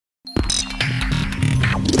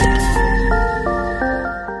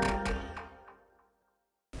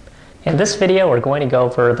In this video, we're going to go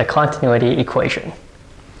over the continuity equation.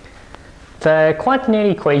 The continuity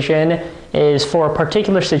equation is for a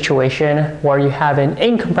particular situation where you have an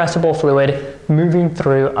incompressible fluid moving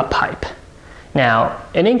through a pipe. Now,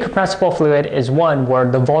 an incompressible fluid is one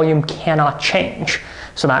where the volume cannot change.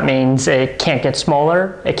 So that means it can't get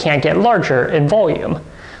smaller, it can't get larger in volume.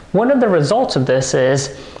 One of the results of this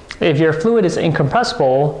is if your fluid is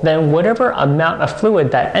incompressible, then whatever amount of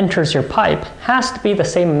fluid that enters your pipe has to be the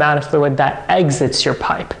same amount of fluid that exits your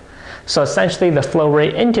pipe. So essentially the flow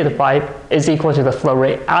rate into the pipe is equal to the flow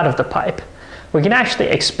rate out of the pipe. We can actually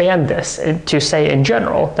expand this to say in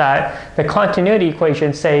general that the continuity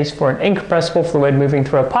equation says for an incompressible fluid moving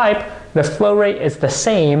through a pipe, the flow rate is the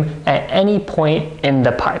same at any point in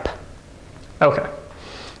the pipe. Okay.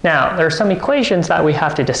 Now, there are some equations that we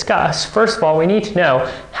have to discuss. First of all, we need to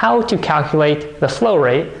know how to calculate the flow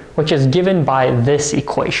rate, which is given by this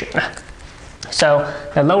equation. So,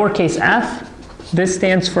 the lowercase f, this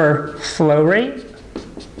stands for flow rate.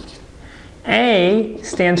 A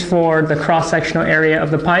stands for the cross-sectional area of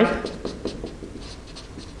the pipe.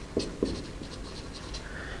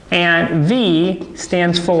 And V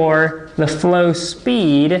stands for the flow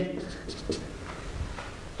speed.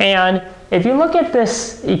 And if you look at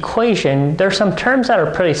this equation, there's some terms that are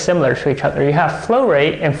pretty similar to each other. You have flow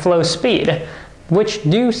rate and flow speed, which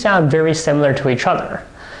do sound very similar to each other.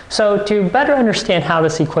 So to better understand how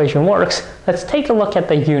this equation works, let's take a look at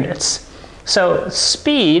the units. So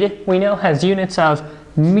speed, we know, has units of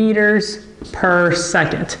meters per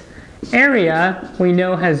second. Area, we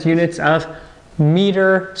know, has units of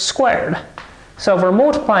meter squared. So if we're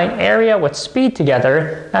multiplying area with speed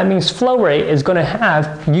together, that means flow rate is going to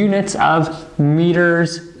have units of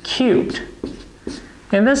meters cubed.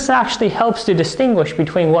 And this actually helps to distinguish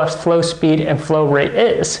between what flow speed and flow rate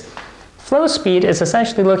is. Flow speed is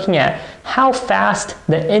essentially looking at how fast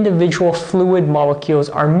the individual fluid molecules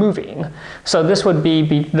are moving. So this would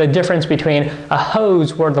be the difference between a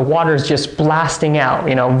hose where the water is just blasting out,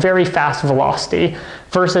 very fast velocity,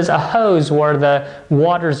 versus a hose where the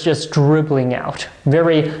water is just dribbling out,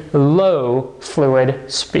 very low fluid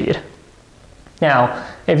speed. Now,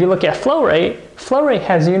 if you look at flow rate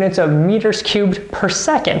has units of meters cubed per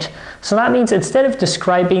second. So that means instead of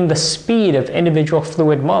describing the speed of individual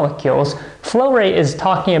fluid molecules, flow rate is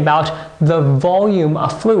talking about the volume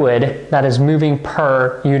of fluid that is moving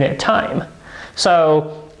per unit time.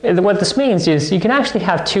 So what this means is you can actually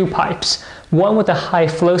have two pipes, one with a high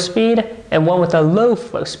flow speed and one with a low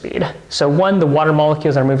flow speed. So one, the water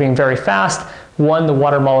molecules are moving very fast, one, the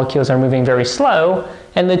water molecules are moving very slow,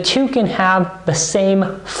 and the two can have the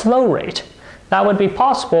same flow rate. That would be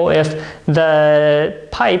possible if the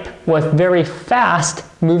pipe with very fast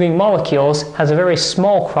moving molecules has a very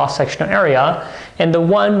small cross-sectional area, and the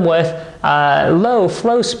one with low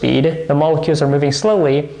flow speed, the molecules are moving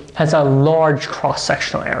slowly, has a large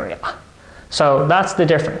cross-sectional area. So that's the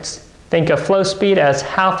difference. Think of flow speed as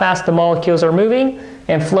how fast the molecules are moving,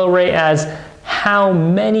 and flow rate as how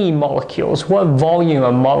many molecules, what volume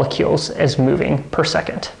of molecules is moving per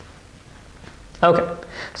second. Okay,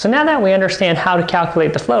 so now that we understand how to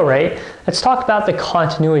calculate the flow rate, let's talk about the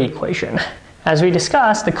continuity equation. As we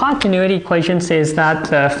discussed, the continuity equation says that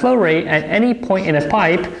the flow rate at any point in a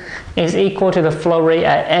pipe is equal to the flow rate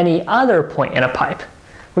at any other point in a pipe.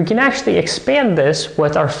 We can actually expand this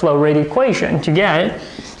with our flow rate equation to get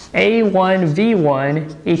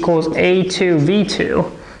A1V1 equals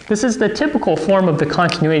A2V2. This is the typical form of the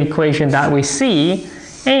continuity equation that we see,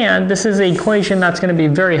 and this is an equation that's going to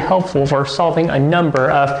be very helpful for solving a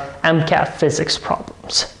number of MCAT physics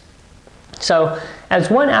problems. So, as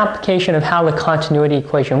one application of how the continuity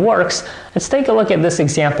equation works, let's take a look at this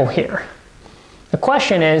example here. The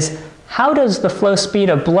question is, how does the flow speed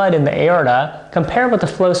of blood in the aorta compare with the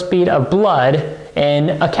flow speed of blood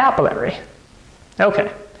in a capillary?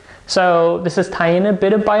 Okay. So this is tying in a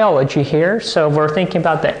bit of biology here. So if we're thinking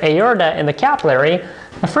about the aorta and the capillary,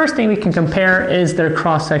 the first thing we can compare is their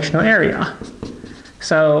cross-sectional area.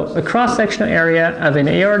 So the cross-sectional area of an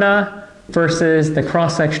aorta versus the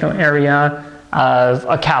cross-sectional area of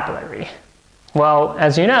a capillary. Well,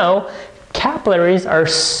 as you know, capillaries are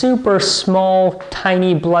super small,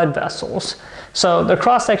 tiny blood vessels. So the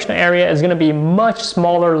cross-sectional area is going to be much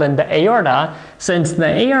smaller than the aorta, since the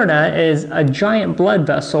aorta is a giant blood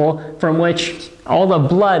vessel from which all the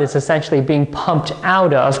blood is essentially being pumped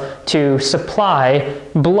out of to supply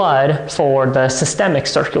blood for the systemic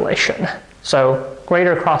circulation. So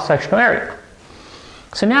greater cross-sectional area.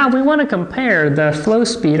 So now we want to compare the flow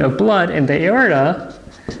speed of blood in the aorta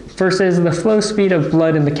versus the flow speed of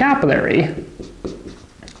blood in the capillary.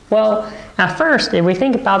 Well, at first, if we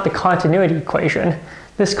think about the continuity equation,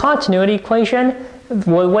 this continuity equation,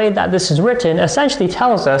 the way that this is written, essentially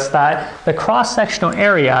tells us that the cross-sectional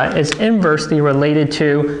area is inversely related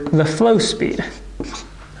to the flow speed.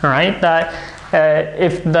 All right, that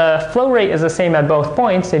if the flow rate is the same at both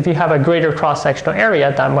points, if you have a greater cross-sectional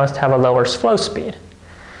area, that must have a lower flow speed.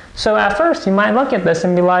 So at first, you might look at this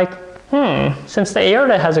and be like, since the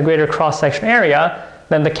aorta has a greater cross-sectional area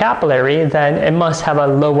than the capillary, then it must have a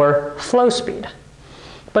lower flow speed.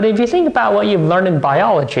 But if you think about what you've learned in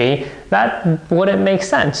biology, that wouldn't make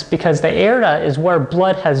sense, because the aorta is where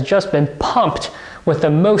blood has just been pumped with the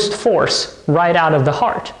most force right out of the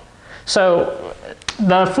heart. So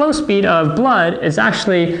the flow speed of blood is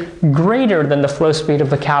actually greater than the flow speed of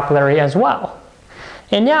the capillary as well.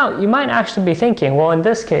 And now you might actually be thinking, well, in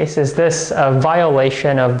this case, is this a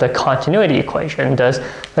violation of the continuity equation? Does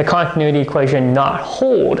the continuity equation not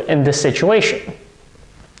hold in this situation?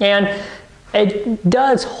 And it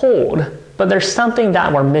does hold, but there's something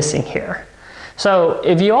that we're missing here. So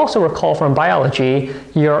if you also recall from biology,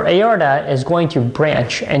 your aorta is going to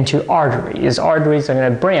branch into arteries. Arteries are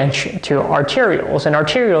going to branch to arterioles, and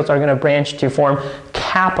arterioles are going to branch to form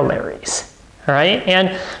capillaries. All right? And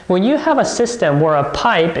when you have a system where a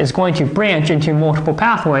pipe is going to branch into multiple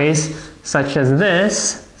pathways, such as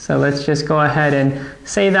this, so let's just go ahead and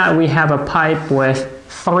say that we have a pipe with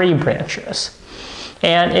 3 branches.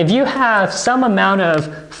 And if you have some amount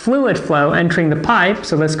of fluid flow entering the pipe,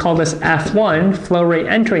 so let's call this F1, flow rate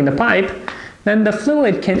entering the pipe, then the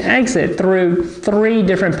fluid can exit through 3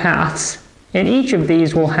 different paths. And each of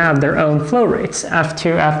these will have their own flow rates,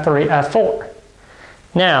 F2, F3, F4.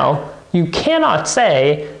 Now, you cannot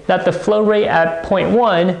say that the flow rate at point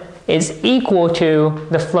 1 is equal to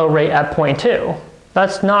the flow rate at point 2.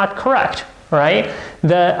 That's not correct. Right?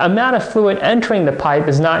 The amount of fluid entering the pipe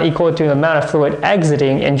is not equal to the amount of fluid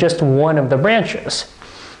exiting in just one of the branches.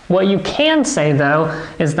 What you can say, though,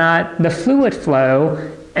 is that the fluid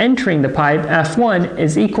flow entering the pipe, F1,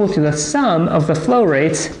 is equal to the sum of the flow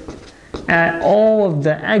rates at all of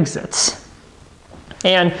the exits.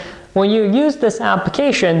 And when you use this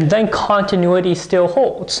application, then continuity still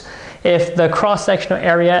holds. If the cross-sectional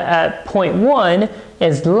area at point 1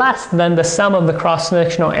 is less than the sum of the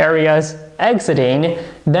cross-sectional areas exiting,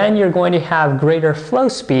 then you're going to have greater flow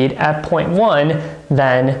speed at point 1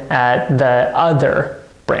 than at the other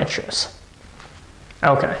branches.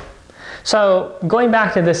 Okay, so going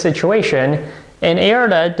back to this situation, an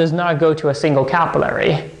aorta does not go to a single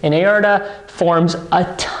capillary. An aorta forms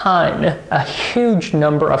a huge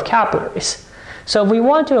number of capillaries. So if we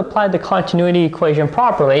want to apply the continuity equation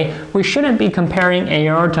properly, we shouldn't be comparing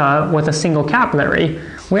aorta with a single capillary.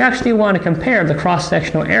 We actually want to compare the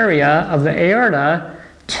cross-sectional area of the aorta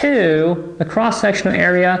to the cross-sectional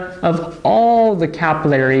area of all the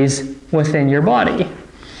capillaries within your body.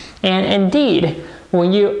 And indeed,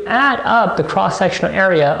 when you add up the cross-sectional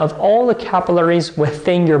area of all the capillaries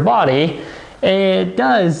within your body, it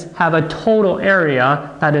does have a total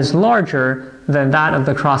area that is larger than that of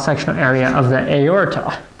the cross-sectional area of the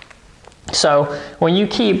aorta. So when you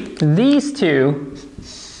keep these two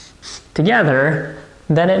together,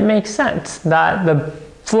 then it makes sense that the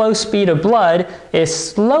flow speed of blood is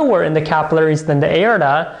slower in the capillaries than the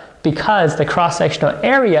aorta, because the cross-sectional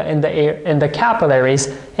area in the capillaries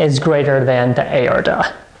is greater than the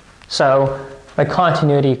aorta. So the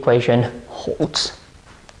continuity equation holds.